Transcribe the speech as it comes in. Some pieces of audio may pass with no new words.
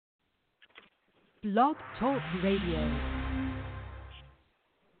Blog Talk Radio.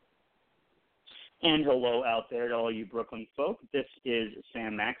 And hello out there to all you Brooklyn folk. This is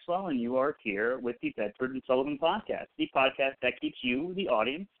Sam Maxwell, and you are here with the Bedford Sullivan podcast, the podcast that keeps you, the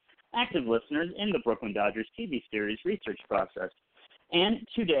audience, active listeners in the Brooklyn Dodgers TV series research process. And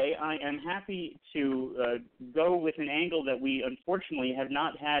today I am happy to go with an angle that we unfortunately have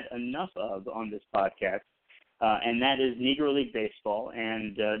not had enough of on this podcast, and that is Negro League Baseball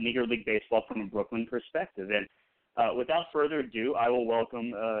and Negro League Baseball from a Brooklyn perspective. And without further ado, I will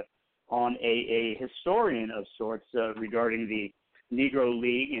welcome on a historian of sorts regarding the Negro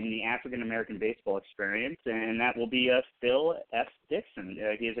League and the African-American baseball experience, and that will be Phil F. Dixon.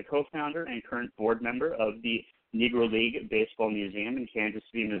 He is a co-founder and current board member of the Negro League Baseball Museum in Kansas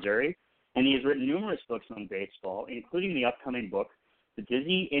City, Missouri, and he has written numerous books on baseball, including the upcoming book, The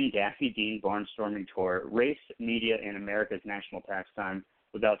Dizzy and Daffy Dean Barnstorming Tour, Race, Media, and America's National Pastime.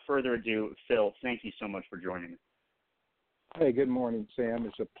 Without further ado, Phil, thank you so much for joining me. Hey, good morning, Sam.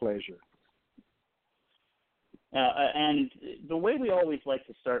 It's a pleasure. And the way we always like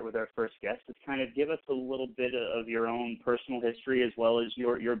to start with our first guest is kind of give us a little bit of your own personal history as well as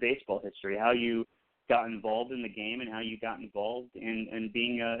your baseball history, how you got involved in the game and how you got involved in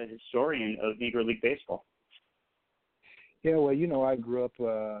being a historian of Negro League Baseball. Yeah, well, you know, I grew up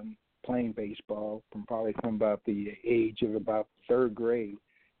playing baseball from about the age of about third grade,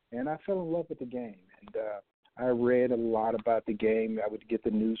 and I fell in love with the game. And I read a lot about the game. I would get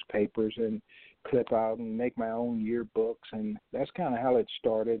the newspapers and clip out and make my own yearbooks, and that's kind of how it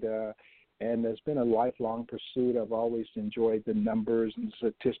started. And it's been a lifelong pursuit. I've always enjoyed the numbers and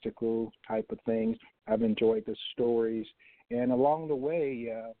statistical type of things. I've enjoyed the stories. And along the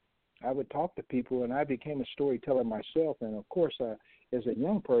way, I would talk to people, and I became a storyteller myself. And, of course, as a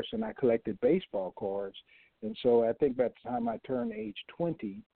young person, I collected baseball cards. And so I think by the time I turned age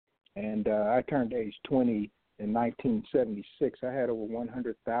 20, and I turned age 20 in 1976, I had over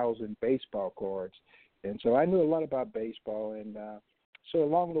 100,000 baseball cards. And so I knew a lot about baseball. And so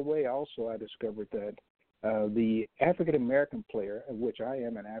along the way, also, I discovered that the African-American player, of which I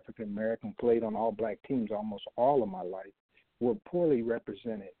am an African-American, played on all black teams almost all of my life, were poorly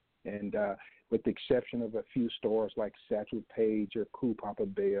represented. And with the exception of a few stars like Satchel Paige or Cool Papa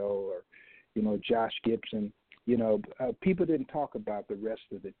Bell or, you know, Josh Gibson, you know, people didn't talk about the rest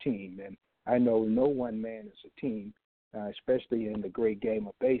of the team. And I know no one man is a team, especially in the great game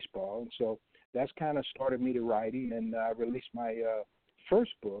of baseball. And so that's kind of started me to writing, and I released my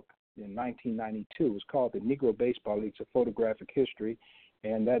first book in 1992. It was called The Negro Baseball Leagues, A Photographic History,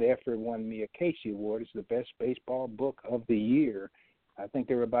 and that effort won me a Casey Award as the best baseball book of the year. I think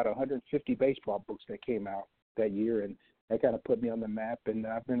there were about 150 baseball books that came out that year, and that kind of put me on the map, and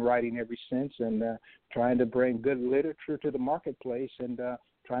I've been writing ever since and trying to bring good literature to the marketplace and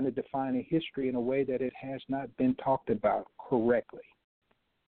trying to define a history in a way that it has not been talked about correctly.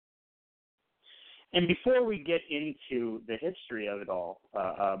 And before we get into the history of it all,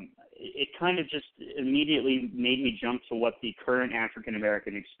 it kind of just immediately made me jump to what the current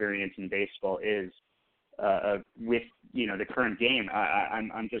African-American experience in baseball is with, you know, the current game.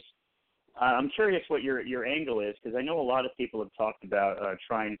 I'm curious what your angle is, because I know a lot of people have talked about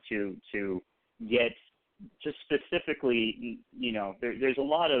trying to get just specifically, you know, there's a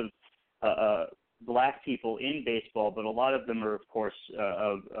lot of black people in baseball, but a lot of them are, of course,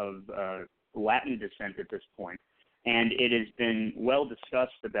 of Latin descent at this point. And it has been well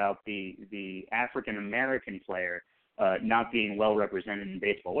discussed about the African-American player not being well represented in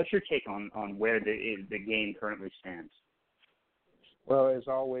baseball. What's your take on where the game currently stands? Well, as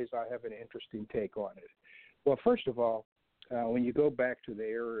always, I have an interesting take on it. Well, first of all, when you go back to the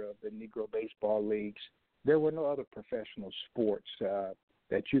era of the Negro Baseball Leagues, there were no other professional sports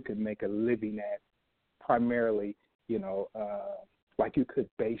that you could make a living at, primarily, you know, like you could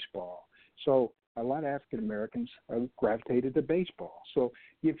baseball. So a lot of African Americans gravitated to baseball. So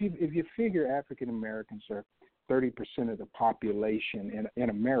if you figure African Americans are 30% of the population in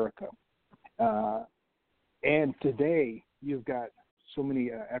America, and today you've got so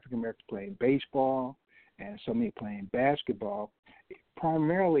many African Americans playing baseball and so many playing basketball.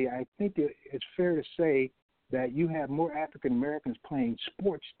 Primarily, I think it's fair to say that you have more African Americans playing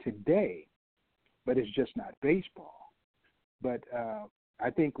sports today, but it's just not baseball. But I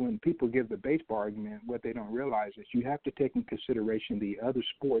think when people give the baseball argument, what they don't realize is you have to take in consideration the other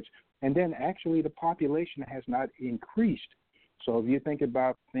sports, and then actually the population has not increased. So if you think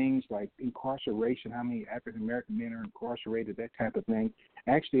about things like incarceration, how many African-American men are incarcerated, that type of thing,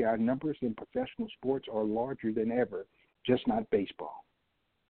 actually our numbers in professional sports are larger than ever, just not baseball.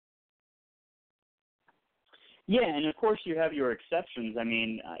 Yeah, and of course you have your exceptions. I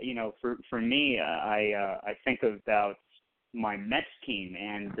mean, for me, I think about my Mets team,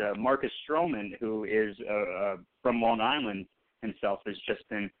 and Marcus Stroman, who is from Long Island himself, has just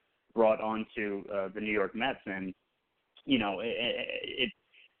been brought onto the New York Mets, and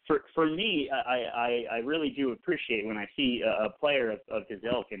for me, I really do appreciate when I see a player of his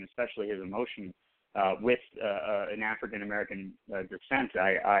ilk, and especially his emotion with an African American descent.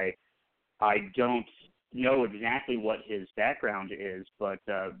 I don't know exactly what his background is, but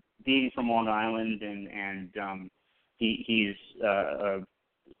being from Long Island and he's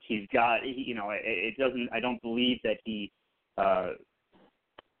got, it doesn't. I don't believe that he. I'm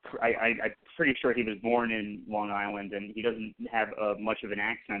pretty sure he was born in Long Island, and he doesn't have much of an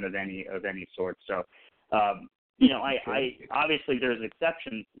accent of any sort. So, I obviously there's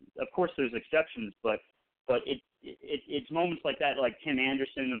exceptions. Of course, there's exceptions, but it's moments like that, like Tim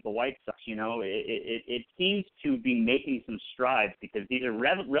Anderson of the White Sox. It seems to be making some strides because these are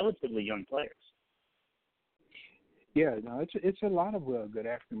relatively young players. Yeah, no, it's a lot of good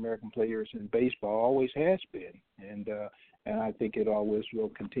African American players in baseball. Always has been, and I think it always will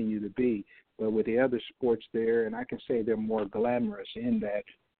continue to be. But with the other sports there, and I can say they're more glamorous in that,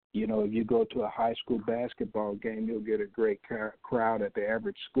 if you go to a high school basketball game, you'll get a great crowd at the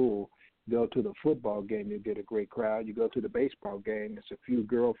average school. Go to the football game, you'll get a great crowd. You go to the baseball game, it's a few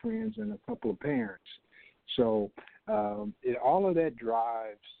girlfriends and a couple of parents. So all of that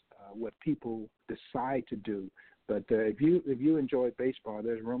drives what people decide to do. But if you enjoy baseball,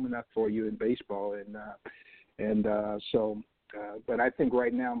 there's room enough for you in baseball, but I think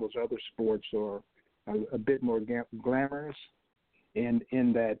right now those other sports are a bit more glamorous, in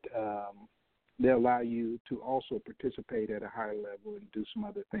that they allow you to also participate at a higher level and do some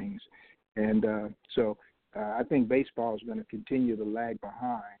other things, and so I think baseball is going to continue to lag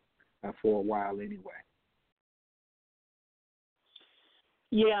behind for a while anyway.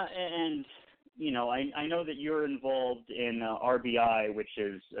 Yeah, and I know that you're involved in RBI, which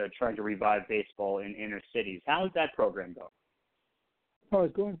is trying to revive baseball in inner cities. How is that program going? Oh,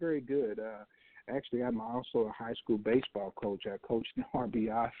 it's going very good. Actually, I'm also a high school baseball coach. I coached in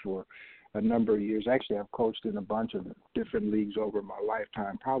RBI for a number of years. Actually, I've coached in a bunch of different leagues over my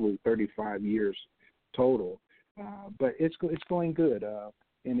lifetime, probably 35 years total. But it's going good.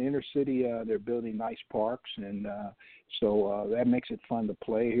 In the inner city, they're building nice parks, and so that makes it fun to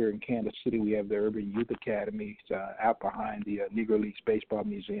play. Here in Kansas City, we have the Urban Youth Academy out behind the Negro League Baseball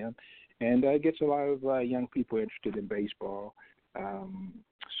Museum, and it gets a lot of young people interested in baseball.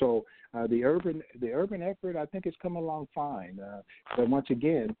 So the urban effort, I think, is coming along fine. But once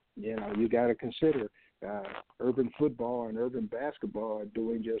again, you got to consider urban football and urban basketball are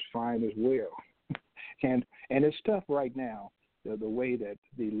doing just fine as well. and it's tough right now. The way that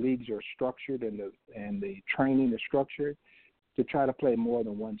the leagues are structured and the training is structured to try to play more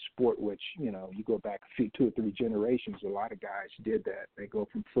than one sport, which, you go back a few, 2 or 3 generations, a lot of guys did that. They go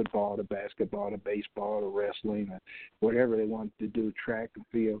from football to basketball to baseball to wrestling or whatever they wanted to do, track and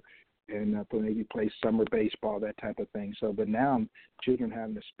field, and maybe play summer baseball, that type of thing. So, but now children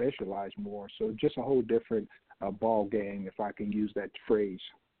having to specialize more. So just a whole different ball game, if I can use that phrase.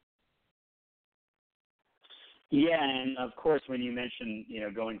 Yeah, and of course, when you mention,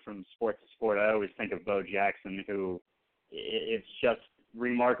 going from sport to sport, I always think of Bo Jackson, who it's just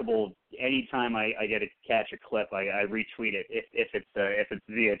remarkable. Anytime I get to catch a clip, I retweet it if it's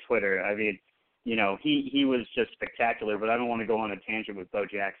via Twitter. I mean, he was just spectacular. But I don't want to go on a tangent with Bo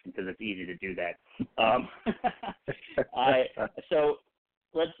Jackson because it's easy to do that. So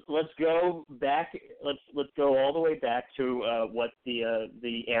let's go back. Let's go all the way back to what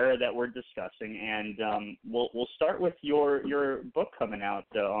the era that we're discussing, and we'll start with your book coming out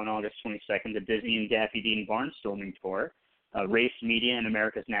on August 22nd, the Dizzy and Daffy Dean Barnstorming Tour, Race, Media, and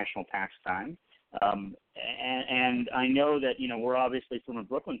America's National Pastime. And I know that we're obviously from a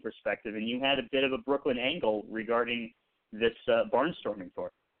Brooklyn perspective, and you had a bit of a Brooklyn angle regarding this Barnstorming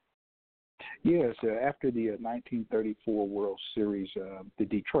Tour. Yes, after the 1934 World Series, the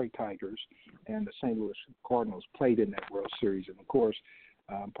Detroit Tigers and the St. Louis Cardinals played in that World Series. And, of course,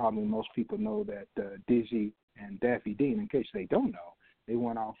 probably most people know that Dizzy and Daffy Dean, in case they don't know, they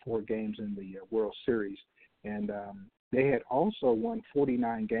won all 4 games in the World Series. And they had also won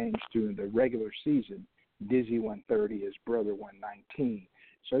 49 games during the regular season. Dizzy won 30, his brother won 19.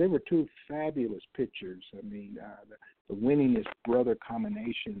 So they were 2 fabulous pitchers. I mean, the winningest brother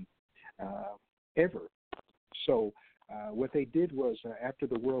combination ever. So what they did was after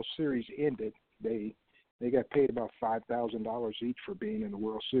the World Series ended, they got paid about $5,000 each for being in the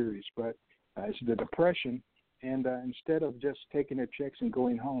World Series. But it's the Depression, And instead of just taking their checks and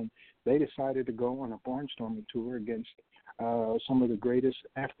going home, they decided to go on a barnstorming tour against some of the greatest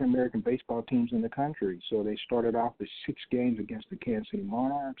African-American baseball teams in the country. So they started off with 6 games against the Kansas City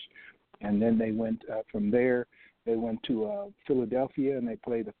Monarchs, and then they went from there. They went to Philadelphia, and they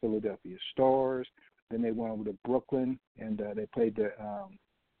played the Philadelphia Stars. Then they went over to Brooklyn, and they played the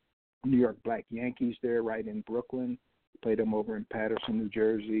New York Black Yankees there right in Brooklyn. Played them over in Paterson, New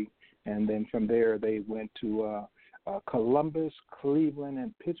Jersey. And then from there they went to Columbus, Cleveland,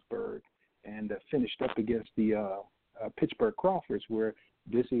 and Pittsburgh, and finished up against the Pittsburgh Crawfords, where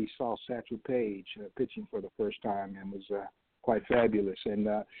Dizzy saw Satchel Paige pitching for the first time and was quite fabulous. And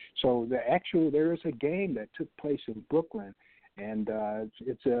so there is a game that took place in Brooklyn, and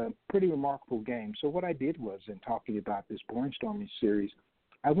it's a pretty remarkable game. So what I did was, in talking about this Barnstorming series,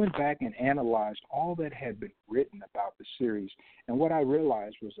 I went back and analyzed all that had been written about the series, and what I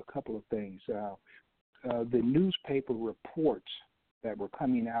realized was a couple of things. The newspaper reports that were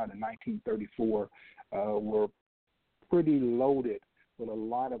coming out in 1934 were pretty loaded with a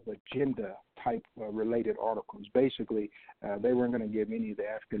lot of agenda-type related articles. Basically, they weren't going to give any of the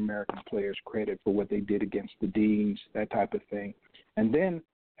African-American players credit for what they did against the Deans, that type of thing. And then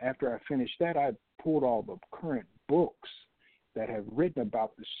after I finished that, I pulled all the current books that have written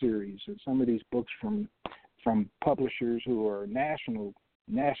about the series, and some of these books from publishers who are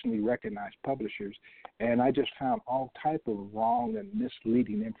nationally recognized publishers, and I just found all type of wrong and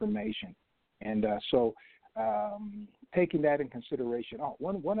misleading information. And so taking that in consideration,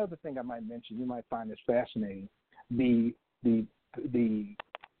 one other thing I might mention, you might find this fascinating. The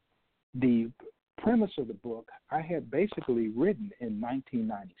premise of the book I had basically written in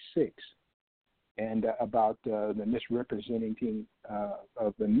 1996, and about the misrepresenting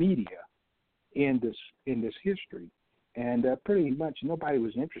of the media in this history. And pretty much nobody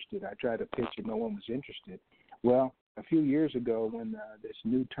was interested. I tried to pitch it, no one was interested. Well, a few years ago when this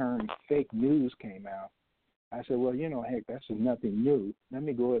new term fake news came out, I said, well, heck, that's nothing new. Let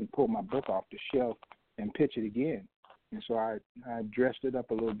me go ahead and pull my book off the shelf and pitch it again. And so I dressed it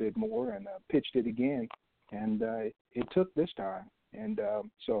up a little bit more and pitched it again, and it took this time. And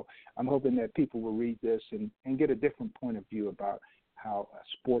so I'm hoping that people will read this and get a different point of view about how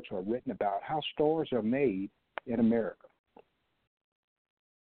sports are written about, how stars are made in America.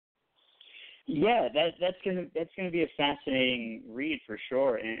 Yeah, that's gonna be a fascinating read for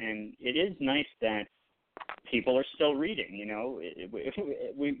sure, and it is nice that people are still reading.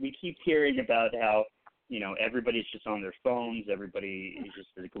 We keep hearing about how everybody's just on their phones, everybody is just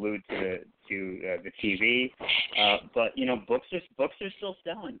glued to the TV, but books are still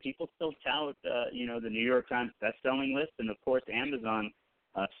selling. People still tout the New York Times best-selling list, and of course Amazon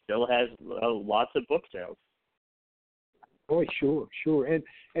still has lots of book sales. Oh, sure. And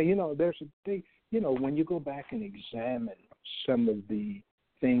there's a thing, when you go back and examine some of the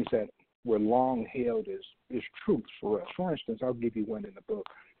things that were long held as truths for us. For instance, I'll give you one in the book.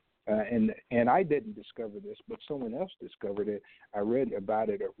 And I didn't discover this, but someone else discovered it. I read about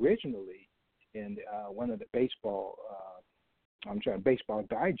it originally in one of the Baseball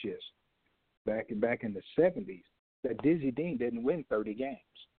Digest back in the 70s, that Dizzy Dean didn't win 30 games.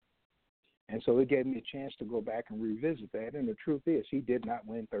 And so it gave me a chance to go back and revisit that. And the truth is, he did not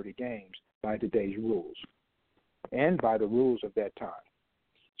win 30 games by today's rules and by the rules of that time.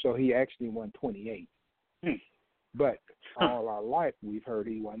 So he actually won 28. But all our life, we've heard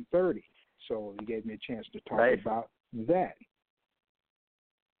he won 30. So he gave me a chance to talk about that.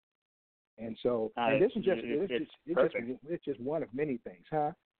 And so, and this is it's just one of many things,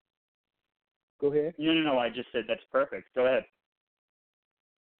 huh? Go ahead. No. I just said that's perfect. Go ahead.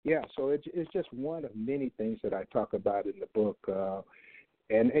 Yeah, so it's just one of many things that I talk about in the book.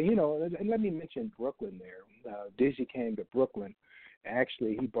 And let me mention Brooklyn there. Dizzy came to Brooklyn.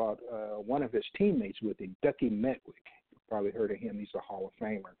 Actually, he brought one of his teammates with him, Ducky Medwick. You probably heard of him. He's a Hall of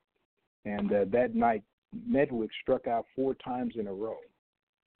Famer. And that night, Medwick struck out 4 times in a row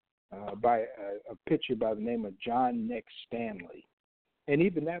by a pitcher by the name of John Neck Stanley. And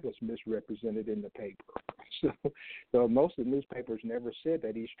even that was misrepresented in the paper. So most of the newspapers never said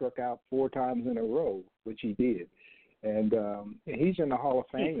that he struck out 4 times in a row, which he did. And he's in the Hall of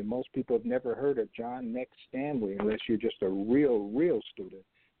Fame, and most people have never heard of John Neck Stanley unless you're just a real student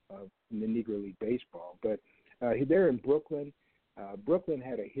of the Negro League Baseball. But they're in Brooklyn. Brooklyn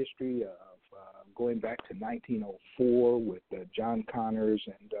had a history of going back to 1904 with John Connors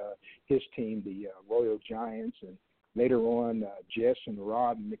and his team, the Royal Giants, and later on Jess and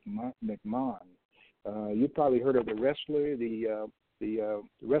Rod McMahon. You probably heard of the Wrestler, the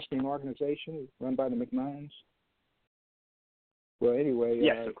wrestling organization run by the McMahons. Well, anyway,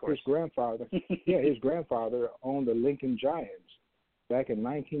 yes, of course. his grandfather owned the Lincoln Giants back in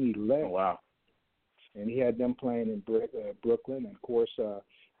 1911. Oh, wow. And he had them playing in Brooklyn. And, of course,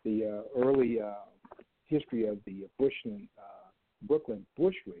 the early history of the Brooklyn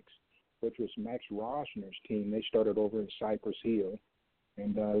Bushwicks, which was Max Rosner's team, they started over in Cypress Hill.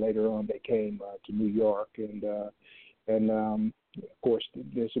 And later on they came to New York. And of course,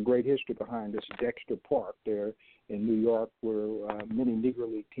 there's a great history behind this Dexter Park there in New York where many Negro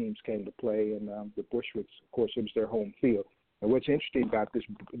League teams came to play. And the Bushwicks, of course, it was their home field. And what's interesting about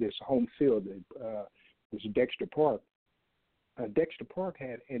this home field, this Dexter Park, Dexter Park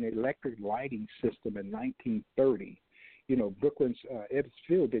had an electric lighting system in 1930. You know, Brooklyn's Ebbets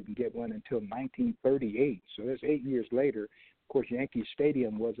Field didn't get one until 1938. So that's 8 years later. Of course, Yankee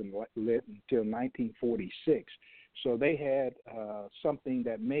Stadium wasn't lit until 1946. So they had something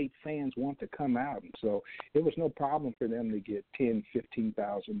that made fans want to come out. And so it was no problem for them to get 10,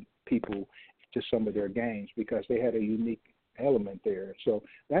 15,000 people to some of their games because they had a unique element there. So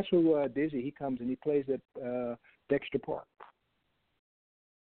that's who Dizzy, he comes and he plays at Dexter Park.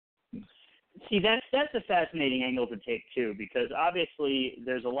 See, that's a fascinating angle to take, too, because obviously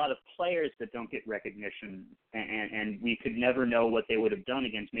there's a lot of players that don't get recognition, and we could never know what they would have done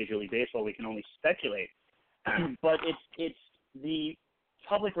against Major League Baseball. We can only speculate. But it's the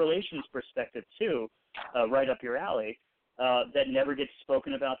public relations perspective, too, right up your alley, that never gets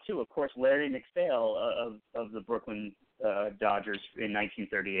spoken about, too. Of course, Larry McPhail of the Brooklyn Dodgers in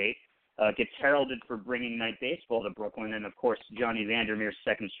 1938 gets heralded for bringing night baseball to Brooklyn, and, of course, Johnny Vandermeer's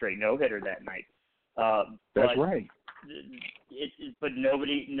second straight no-hitter that night. That's right. But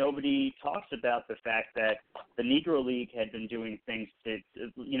nobody talks about the fact that the Negro League had been doing things to,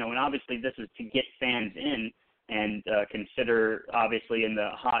 and obviously this is to get fans in and consider, obviously, in the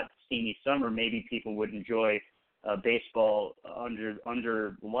hot, steamy summer, maybe people would enjoy baseball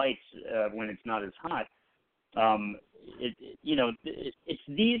under lights when it's not as hot. It's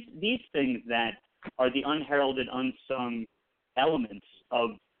these things that are the unheralded, unsung elements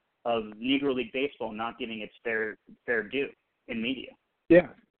of Negro League Baseball not getting its fair due in media. Yeah,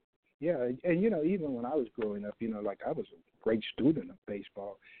 and even when I was growing up, like I was a great student of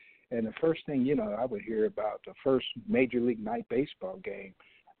baseball, and the first thing I would hear about the first Major League night baseball game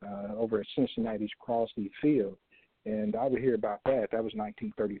over at Cincinnati's Crosley Field, and I would hear about that. That was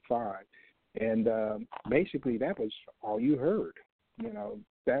 1935. And basically, that was all you heard.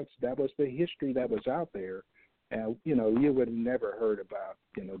 That was the history that was out there. And you would have never heard about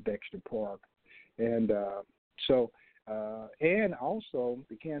Dexter Park, and and also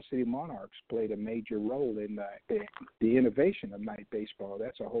the Kansas City Monarchs played a major role in the innovation of night baseball.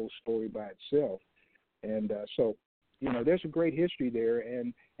 That's a whole story by itself. And so there's a great history there,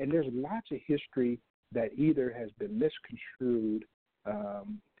 and there's lots of history that either has been misconstrued.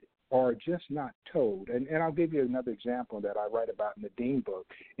 Or just not told. And I'll give you another example that I write about in the Dean book.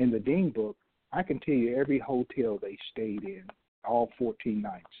 In the Dean book, I can tell you every hotel they stayed in, all 14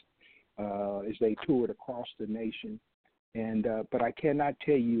 nights, as they toured across the nation. And but I cannot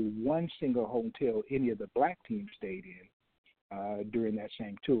tell you one single hotel any of the black teams stayed in during that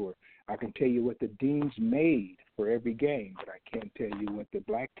same tour. I can tell you what the Deans made for every game, but I can't tell you what the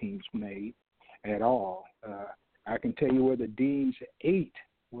black teams made at all. I can tell you where the Deans ate,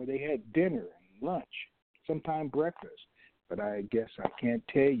 where they had dinner and lunch, sometime breakfast. But I guess I can't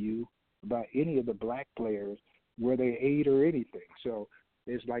tell you about any of the black players where they ate or anything. So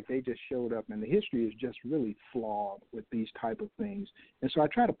it's like they just showed up, and the history is just really flawed with these type of things. And so I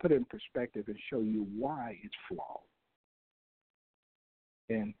try to put it in perspective and show you why it's flawed.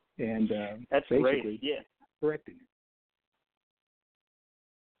 And that's basically great. Yeah. Correcting it.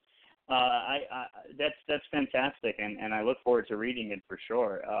 That's fantastic, and I look forward to reading it for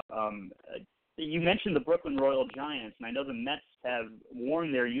sure. You mentioned the Brooklyn Royal Giants, and I know the Mets have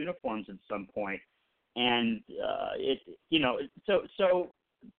worn their uniforms at some point, and so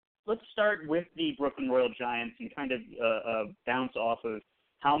let's start with the Brooklyn Royal Giants and kind of bounce off of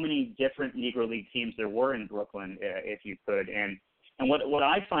how many different Negro League teams there were in Brooklyn, if you could, and what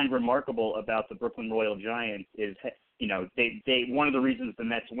I find remarkable about the Brooklyn Royal Giants is, they one of the reasons the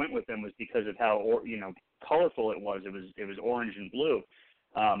Mets went with them was because of how colorful it was. It was orange and blue,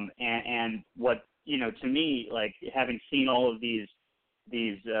 and what to me, like, having seen all of these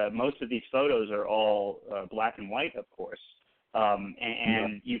most of these photos are all black and white, of course,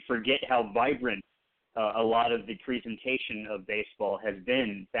 and you forget how vibrant a lot of the presentation of baseball has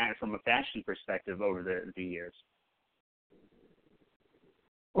been from a fashion perspective over the years.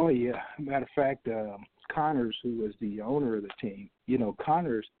 Oh, yeah. Matter of fact, Connors, who was the owner of the team,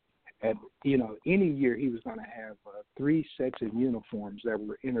 Connors at any year he was going to have 3 sets of uniforms that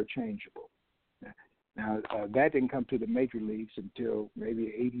were interchangeable. Now that didn't come to the major leagues until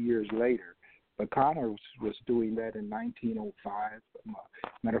maybe 80 years later. But Connor was doing that in 1905.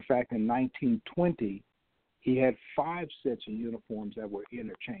 Matter of fact, in 1920, he had 5 sets of uniforms that were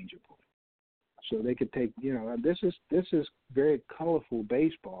interchangeable. So they could take, this is very colorful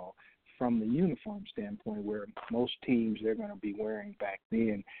baseball from the uniform standpoint, where most teams, they're going to be wearing back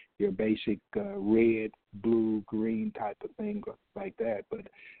then your basic red, blue, green type of thing like that.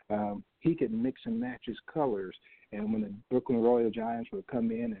 But he could mix and match his colors. And when the Brooklyn Royal Giants would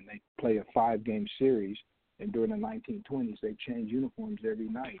come in and they play a 5-game series, and during the 1920s, they changed uniforms every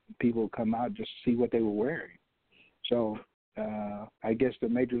night. People would come out just to see what they were wearing. So I guess the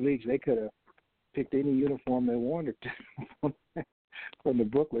major leagues, they could have picked any uniform they wanted to from the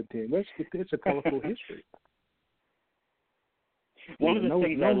Brooklyn team. It's a colorful history. One of the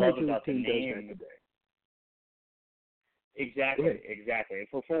things I love about the name name. Exactly.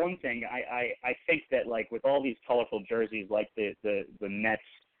 For one thing, I think that, like, with all these colorful jerseys, like the Mets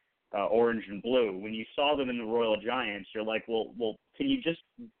orange and blue, when you saw them in the Royal Giants, you're like, well, can you just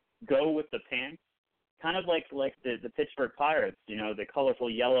go with the pants? Kind of like the Pittsburgh Pirates, the colorful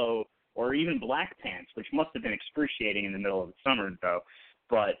yellow or even black pants, which must have been excruciating in the middle of the summer, though.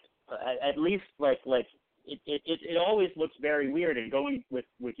 But at least it always looks very weird. And going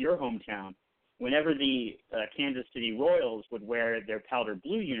with your hometown, whenever the Kansas City Royals would wear their powder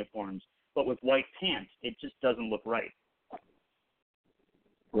blue uniforms, but with white pants, it just doesn't look right.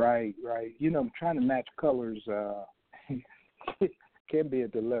 Right. Trying to match colors can be a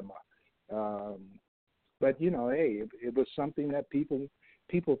dilemma. But, hey, it was something that people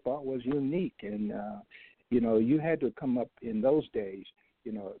thought was unique. And, you had to come up in those days,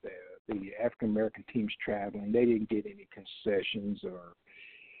 the African-American teams traveling, they didn't get any concessions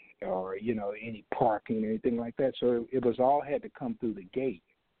or any parking or anything like that. So it was all had to come through the gate.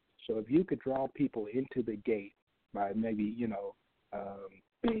 So if you could draw people into the gate by maybe,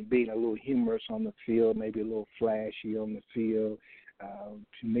 being a little humorous on the field, maybe a little flashy on the field,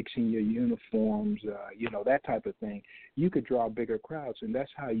 mixing your uniforms, that type of thing, you could draw bigger crowds, and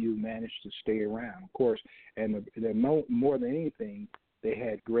that's how you managed to stay around, of course. And more than anything, they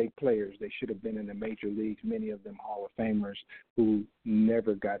had great players. They should have been in the major leagues, many of them Hall of Famers who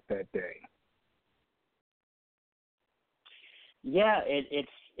never got that day. Yeah,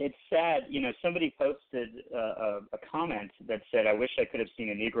 it's sad. Somebody posted a comment that said, "I wish I could have seen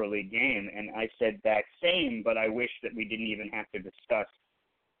a Negro League game," and I said back, "Same, but I wish that we didn't even have to discuss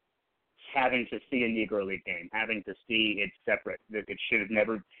having to see a Negro League game, having to see it separate. That it should have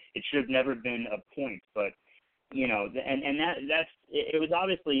never been a point." But it was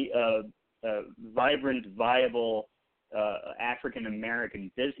obviously a vibrant, viable African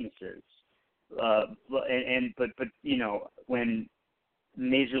American businesses. But when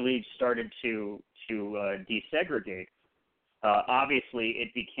Major League started to desegregate, obviously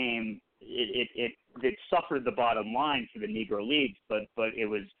it became it suffered the bottom line for the Negro Leagues, but it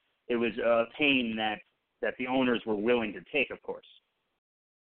was a pain that the owners were willing to take, of course.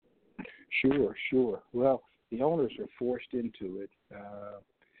 Sure. Well, the owners are forced into it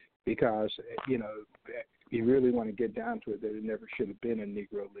because you really want to get down to it, that it never should have been a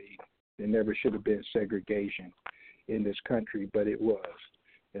Negro League. There never should have been segregation in this country, but it was.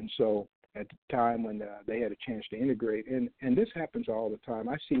 And so at the time when they had a chance to integrate, and this happens all the time.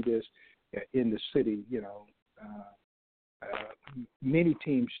 I see this in the city, many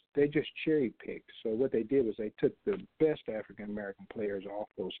teams, they just cherry-picked. So what they did was they took the best African-American players off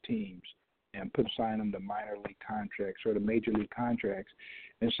those teams and signed them to minor league contracts or the major league contracts.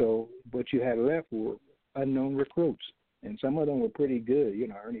 And so what you had left were unknown recruits. And some of them were pretty good.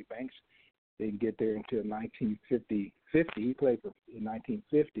 Ernie Banks didn't get there until 1950. He played in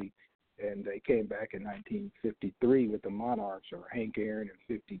 1950, and they came back in 1953 with the Monarchs, or Hank Aaron in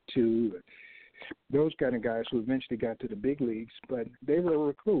 52. And those kind of guys who eventually got to the big leagues, but they were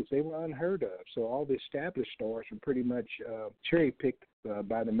recruits. They were unheard of. So all the established stars were pretty much cherry-picked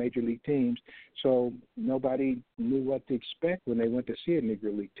by the major league teams. So nobody knew what to expect when they went to see a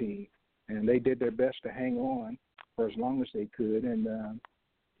Negro League team. And they did their best to hang on for as long as they could, and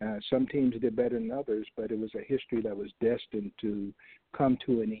some teams did better than others, but it was a history that was destined to come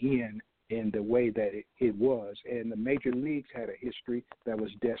to an end in the way that it was, and the major leagues had a history that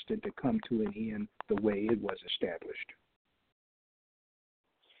was destined to come to an end the way it was established.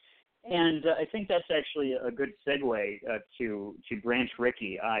 And I think that's actually a good segue to Branch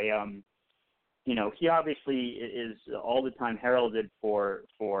Rickey. He obviously is all the time heralded for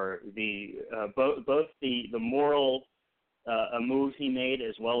the both the moral a move he made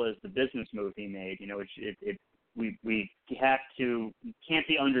as well as the business move he made. You know, we can't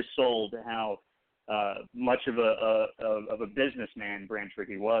be undersold how much of a businessman Branch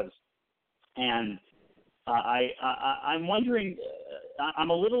Rickey was, and I'm wondering, I'm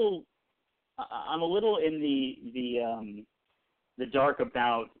a little in the dark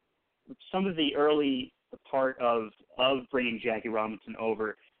about some of the early part of bringing Jackie Robinson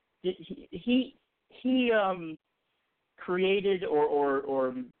over. He created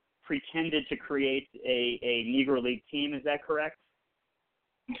or pretended to create a Negro League team. Is that correct?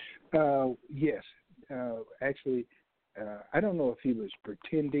 Yes. Actually, I don't know if he was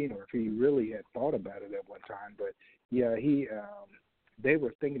pretending or if he really had thought about it at one time, but yeah, they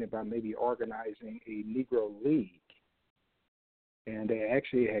were thinking about maybe organizing a Negro League. And they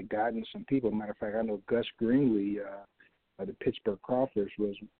actually had gotten some people. Matter of fact, I know Gus Greenlee, the Pittsburgh Crawfors,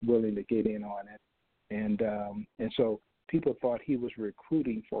 was willing to get in on it. And so people thought he was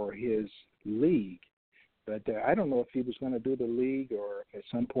recruiting for his league. But I don't know if he was going to do the league, or at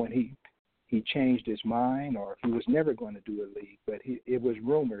some point he changed his mind, or if he was never going to do a league. But it was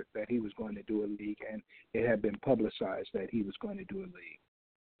rumored that he was going to do a league, and it had been publicized that he was going to do a league.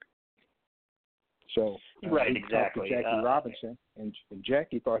 So right, he exactly. talked to Jackie Robinson, and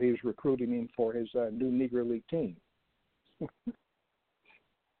Jackie thought he was recruiting him for his new Negro League team.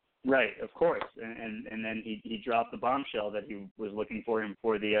 Right, of course, and then he dropped the bombshell that he was looking for him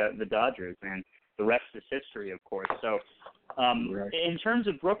for the Dodgers, and the rest is history, of course. So, right. In terms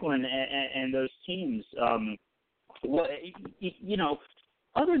of Brooklyn and those teams, you know,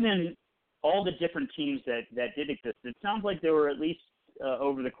 other than all the different teams that did exist, it sounds like there were at least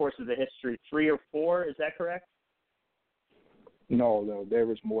over the course of the history 3 or 4. Is that correct? No, there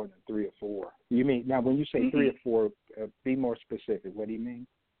was more than 3 or 4. You mean now when you say 3 or 4? Be more specific. What do you mean?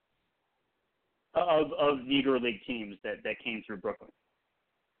 Of Negro League teams that came through Brooklyn.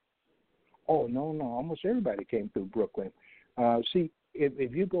 Oh, no. Almost everybody came through Brooklyn. See,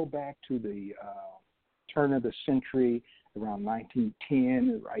 if you go back to the turn of the century, around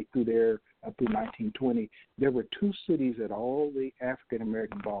 1910, right through there, up through 1920, there were 2 cities that all the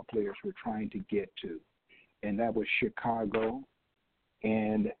African-American ball players were trying to get to, and that was Chicago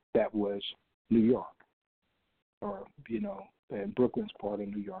and that was New York, or, you know, and Brooklyn's part of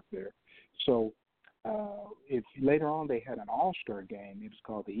New York there. So if later on they had an all-star game, it was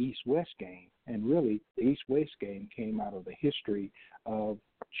called the East-West game, and really the East-West game came out of the history of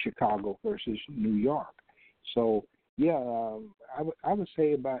Chicago versus New York. So, yeah, I would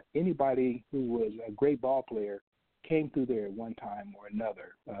say about anybody who was a great ball player came through there at one time or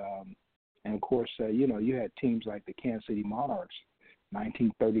another. And, of course, you know, you had teams like the Kansas City Monarchs,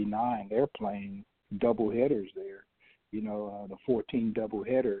 1939, they're playing doubleheaders there, you know, the 14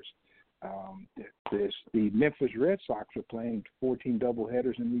 doubleheaders. The Memphis Red Sox were playing 14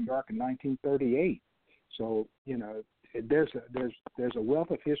 doubleheaders in New York in 1938. So, you know, there's a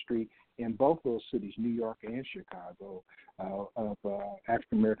wealth of history in both those cities, New York and Chicago, of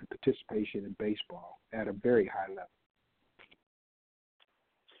African American participation in baseball at a very high level.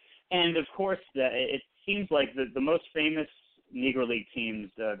 And of course, it seems like the most famous Negro League teams,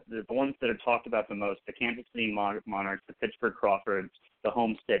 the ones that are talked about the most, the Kansas City Monarchs, the Pittsburgh Crawfords, the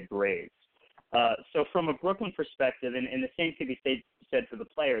Homestead Braves. So from a Brooklyn perspective, and the same could be said for the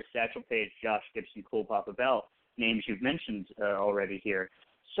players, Satchel Paige, Josh Gibson, Cool Papa Bell, names you've mentioned already here.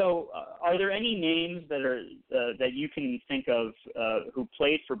 So are there any names that are that you can think of who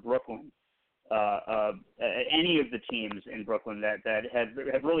played for Brooklyn, any of the teams in Brooklyn that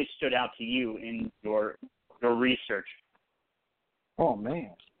have really stood out to you in your research? Oh,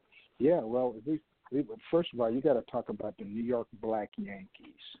 man. Yeah, well, first of all, you got to talk about the New York Black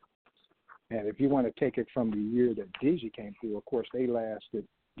Yankees. And if you want to take it from the year that Dizzy came through, of course, they lasted,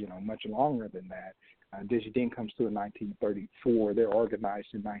 you know, much longer than that. Dizzy Dean comes through in 1934. They're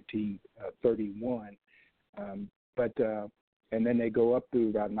organized in 1931. And then they go up through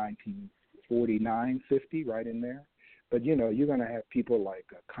about 1949, 50, right in there. But, you know, you're going to have people like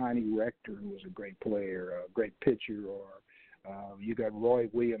Connie Rector, who was a great player, a great pitcher, or you got Roy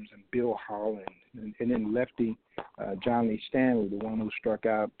Williams and Bill Holland, and then lefty John Lee Stanley, the one who struck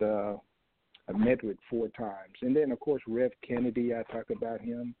out Medwick 4 times. And then, of course, Rev Kennedy, I talk about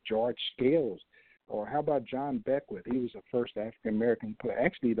him, George Scales, or how about John Beckwith? He was the first African-American player,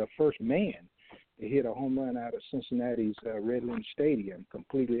 actually the first man to hit a home run out of Cincinnati's Redlands Stadium,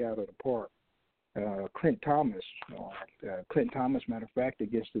 completely out of the park. Clint Thomas, matter of fact,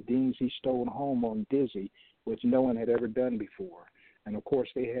 against the Deans, he stole home on Dizzy, which no one had ever done before. And, of course,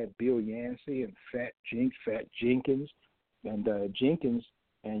 they had Bill Yancey and Fat Jenkins. And Jenkins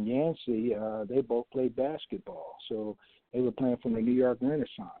and Yancey, they both played basketball. So They were playing from the New York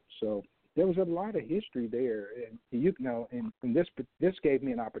Renaissance. So there was a lot of history there. And and this gave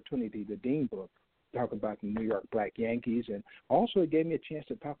me an opportunity, the Dean book, to talk about the New York Black Yankees. And also it gave me a chance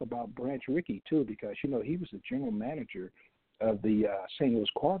to talk about Branch Rickey, too, because, he was the general manager of the St. Louis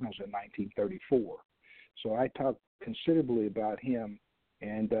Cardinals in 1934. So I talked considerably about him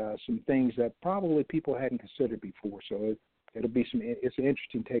and some things that probably people hadn't considered before. So it's an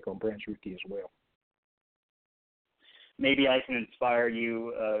interesting take on Branch Rickey as well. Maybe I can inspire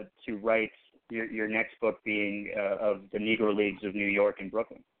you to write your next book being of the Negro Leagues of New York and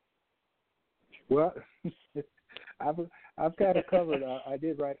Brooklyn. Well, I've got it covered. I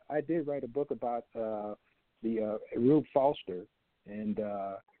did write a book about the Rube Foster, and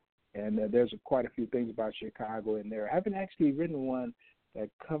there's quite a few things about Chicago in there. I haven't actually written one that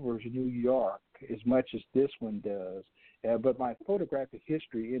covers New York as much as this one does, but my photographic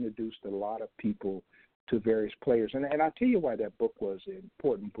history introduced a lot of people to various players. And I'll tell you why that book was an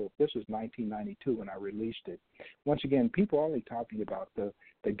important book. This was 1992 when I released it. Once again, people are only talking about the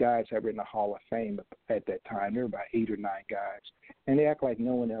guys that were in the Hall of Fame at that time. There were about 8 or 9 guys. And they act like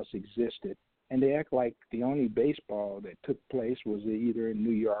no one else existed. And they act like the only baseball that took place was either in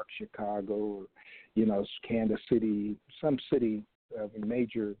New York, Chicago, or, Kansas City, some city of a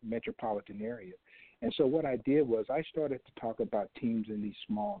major metropolitan area. And so what I did was I started to talk about teams in these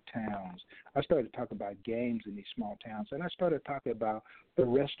small towns. I started to talk about games in these small towns, and I started talking about the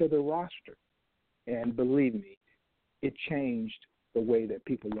rest of the roster. And believe me, it changed the way that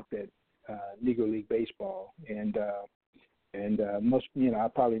people looked at Negro League Baseball. And most, I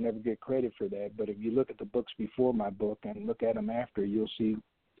probably never get credit for that, but if you look at the books before my book and look at them after, you'll see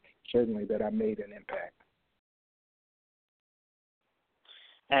certainly that I made an impact.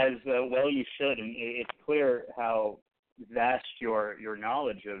 As well you should, and it's clear how vast your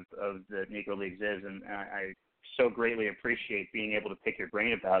knowledge of the Negro Leagues is, and I so greatly appreciate being able to pick your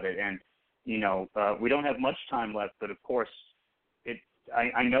brain about it. And, we don't have much time left, but of course,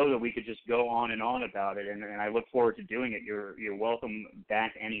 I know that we could just go on and on about it, and I look forward to doing it. You're welcome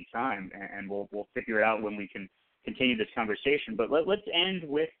back anytime, and we'll figure out when we can continue this conversation. But let's end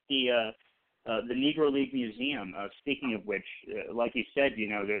with the Negro League Museum. Speaking of which, like you said,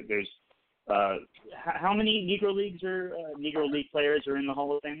 there's how many Negro League players are in the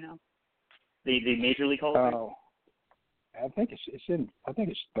Hall of Fame now? The Major League Hall of Fame. I think it's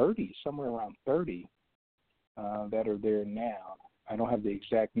 30, somewhere around 30 that are there now. I don't have the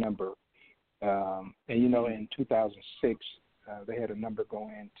exact number. In 2006, they had a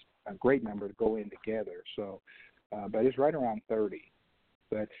great number to go in together. So, but it's right around 30.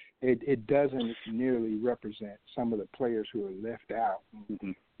 But it doesn't nearly represent some of the players who are left out.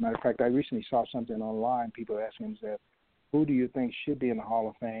 Mm-hmm. Matter of fact, I recently saw something online. People asking themselves, who do you think should be in the Hall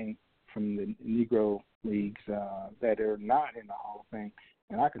of Fame from the Negro Leagues that are not in the Hall of Fame?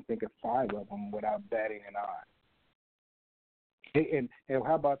 And I can think of 5 of them without batting an eye. And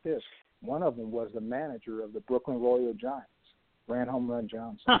how about this? One of them was the manager of the Brooklyn Royal Giants, Grand Home Run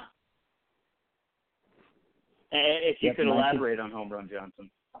Johnson. Huh. If you could elaborate on Home Run Johnson.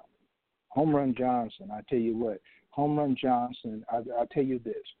 Home Run Johnson, I tell you what, Home Run Johnson, I'll tell you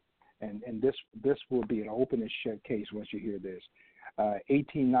this, and this will be an open and shut case once you hear this.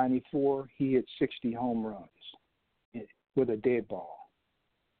 1894, he hit 60 home runs with a dead ball.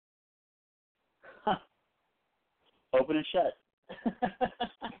 Huh. Open and shut.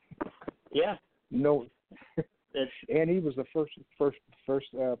 Yeah. No. And he was the first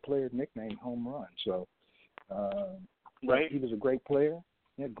player nicknamed Home Run. So, right. He was a great player.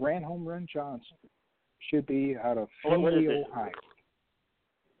 Yeah, Grand Home Run Johnson should be out of Findlay, Ohio.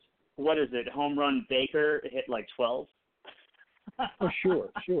 What is it? Home Run Baker hit like 12? Oh, sure.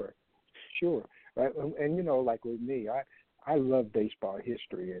 Right, and like with me, I love baseball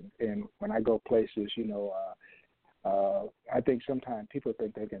history, and when I go places, I think sometimes people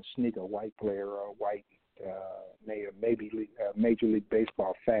think they can sneak a white player or a white Major League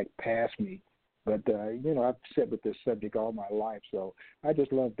Baseball fact past me. But, I've sat with this subject all my life, so I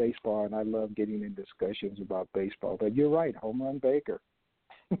just love baseball, and I love getting in discussions about baseball. But you're right, Home Run Baker.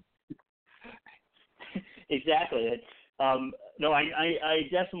 Exactly. No, I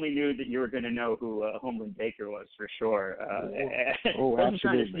definitely knew that you were going to know who Home Run Baker was for sure.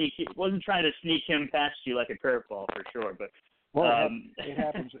 Absolutely. Wasn't trying to sneak him past you like a curveball for sure. But it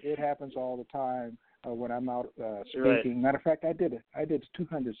happens. It happens all the time when I'm out speaking. Right. Matter of fact, I did a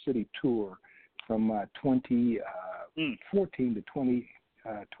 200 city tour from 2014 to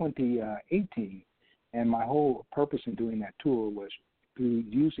 2018, and my whole purpose in doing that tour was through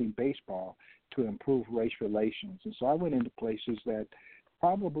using baseball to improve race relations. And so I went into places that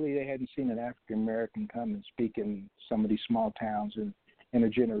probably they hadn't seen an African American come and speak in some of these small towns in a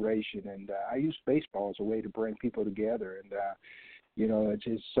generation. And I use baseball as a way to bring people together. And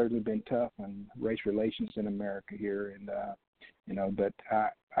it's certainly been tough on race relations in America here. And but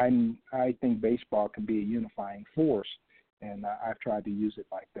I think baseball can be a unifying force, and I've tried to use it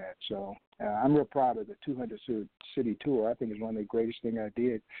like that. So I'm real proud of the 200 city tour. I think it's one of the greatest things I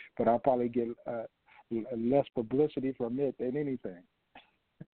did, but I'll probably get less publicity from it than anything.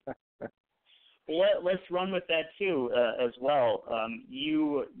 Let's run with that too as well.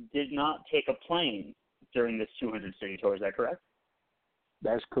 You did not take a plane during this 200 city tour, is that correct?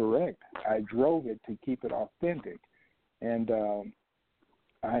 That's correct. I drove it to keep it authentic, and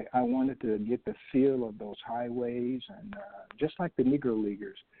I wanted to get the feel of those highways, and just like the Negro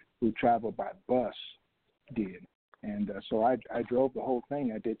Leaguers who travel by bus did. And so I drove the whole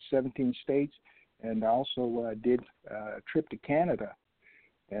thing. I did 17 states, and I also did a trip to Canada,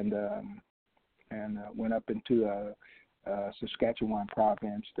 and went up into Saskatchewan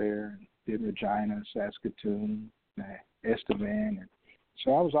province there, and did Regina, Saskatoon, Estevan, and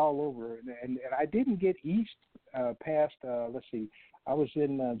so I was all over. And I didn't get east past, let's see, I was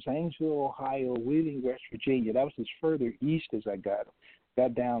in Zanesville, Ohio, Wheeling, West Virginia. That was as further east as I got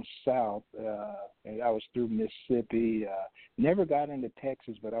down south, and I was through Mississippi. Never got into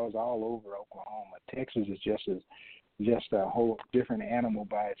Texas, but I was all over Oklahoma. Texas is just a whole different animal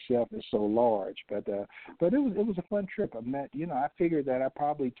by itself. It's so large, but it was a fun trip. I met, I figured that I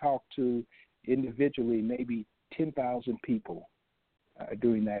probably talked to individually maybe 10,000 people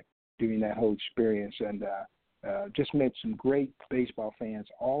during that whole experience, and just met some great baseball fans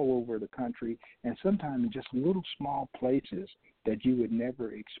all over the country, and sometimes in just little small places that you would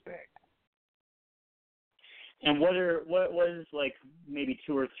never expect. And what was like maybe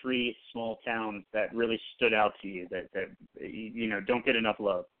 2 or 3 small towns that really stood out to you that don't get enough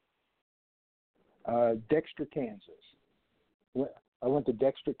love? Dexter, Kansas. I went to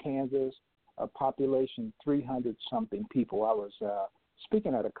Dexter, Kansas. A population 300-something people. I was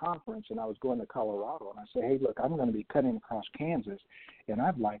speaking at a conference, and I was going to Colorado, and I said, hey, look, I'm going to be cutting across Kansas, and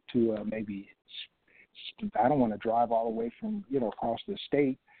I'd like to I don't want to drive all the way from, across the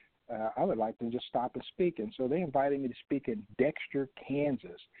state. I would like to just stop and speak. And so they invited me to speak in Dexter,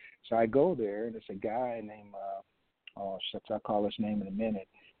 Kansas. So I go there, and it's a guy named, I'll call his name in a minute.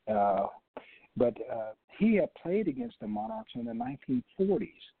 But he had played against the Monarchs in the 1940s,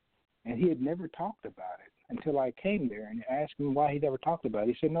 and he had never talked about it until I came there and asked him why he never talked about it.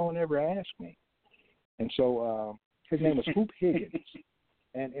 He said, no one ever asked me. And so his name was Hoop Higgins.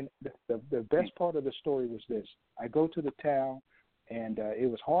 And the best part of the story was this. I go to the town, and it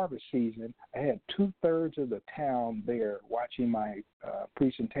was harvest season. I had 2/3 of the town there watching my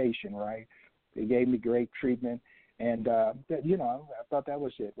presentation, right? They gave me great treatment. And, I thought that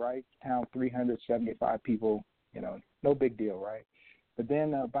was it, right? Town 375 people, no big deal, right? But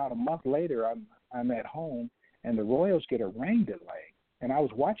then about a month later, I'm at home, and the Royals get a rain delay. And I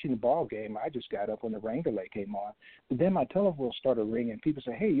was watching the ball game. I just got up when the rain delay came on. But then my telephone started ringing. People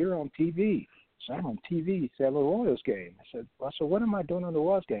say, hey, you're on TV. So I'm on TV. It's the Royals game. I said, well, so what am I doing on the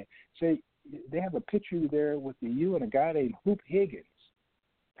Royals game? Say, they have a picture there with you and a guy named Hoop Higgins.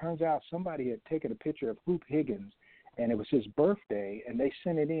 Turns out somebody had taken a picture of Hoop Higgins, and it was his birthday, and they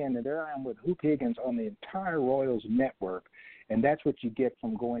sent it in, and there I am with Hoop Higgins on the entire Royals network. And that's what you get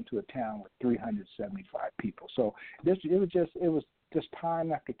from going to a town with 375 people. So it was just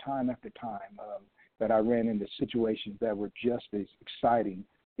time after time after time that I ran into situations that were just as exciting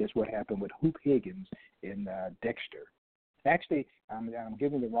as what happened with Hoop Higgins in Dexter. Actually, I'm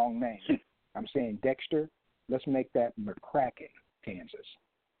giving the wrong name. I'm saying Dexter. Let's make that McCracken, Kansas.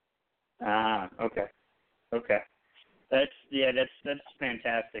 Okay. That's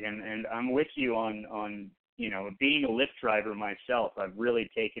fantastic, and I'm with you on being a Lyft driver myself. I've really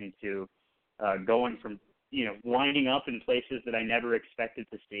taken to going from winding up in places that I never expected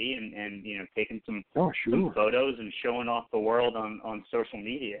to see, and taking some photos and showing off the world on social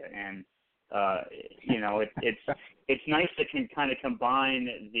media, and it's nice to kind of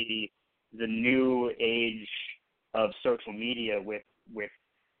combine the new age of social media with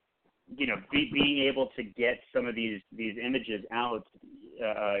being able to get some of these images out,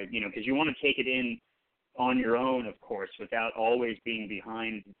 because you want to take it in on your own, of course, without always being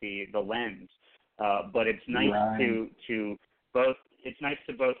behind the lens. But it's nice to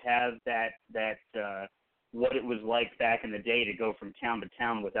both have that what it was like back in the day to go from town to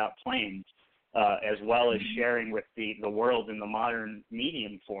town without planes, as well as sharing with the world in the modern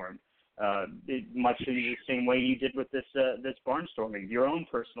medium form. Much in the same way you did with this barnstorming, your own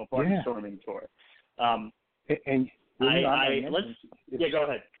personal barnstorming tour. And Go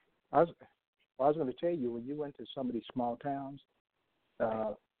ahead. I was going to tell you, when you went to some of these small towns,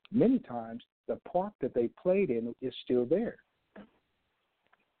 many times the park that they played in is still there.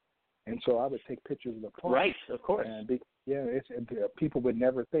 And so I would take pictures of the park. Right, of course. And people would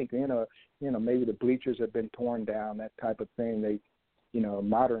never think, maybe the bleachers have been torn down, that type of thing. They,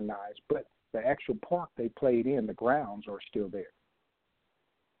 modernized, but the actual park they played in, the grounds are still there.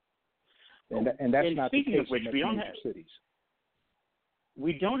 And that's not the case in major cities.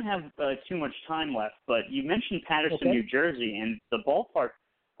 We don't have too much time left, but you mentioned Paterson, New Jersey, and the ballpark.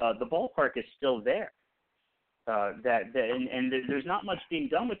 The ballpark is still there. And there's not much being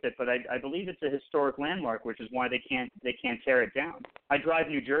done with it, but I believe it's a historic landmark, which is why they can't tear it down. I drive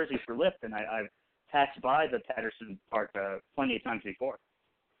New Jersey for Lyft, and I've passed by the Paterson Park plenty of times before.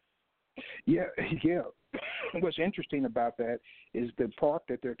 Yeah. What's interesting about that is the park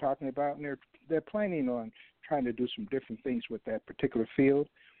that they're talking about, and they're planning on trying to do some different things with that particular field.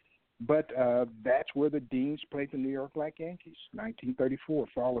 But that's where the Deans played the New York Black Yankees, 1934,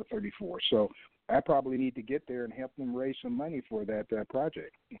 fall of 34. So I probably need to get there and help them raise some money for that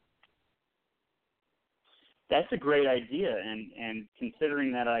project. That's a great idea, and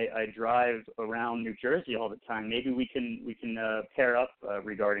considering that I drive around New Jersey all the time, maybe we can pair up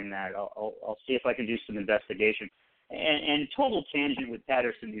regarding that. I'll see if I can do some investigation. And total tangent with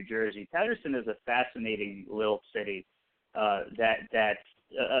Paterson, New Jersey. Paterson is a fascinating little city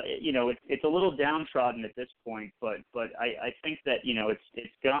it's a little downtrodden at this point, but I think that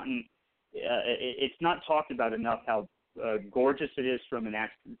it's gotten it's not talked about enough how gorgeous it is from an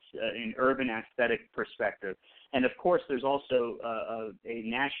urban aesthetic perspective. And of course, there's also a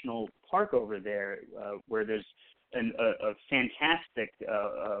national park over there where there's a fantastic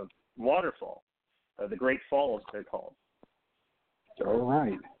waterfall, the Great Falls, they're called. All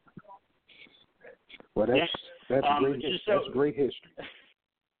right. Well, that's great history.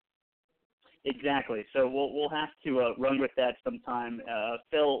 Exactly. So we'll have to run with that sometime.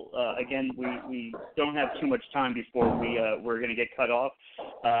 Phil, again, we don't have too much time before we're going to get cut off.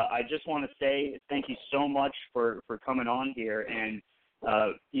 I just want to say thank you so much for coming on here, and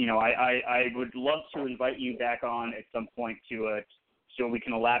I would love to invite you back on at some point so we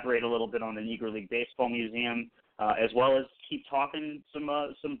can elaborate a little bit on the Negro League Baseball Museum, as well as keep talking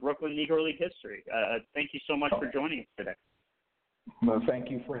some Brooklyn Negro League history. Thank you so much for joining us today. Well,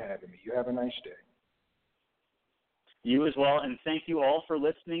 thank you for having me. You have a nice day. You as well, and thank you all for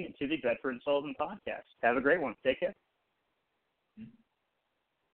listening to the Bedford Sullivan podcast. Have a great one. Take care.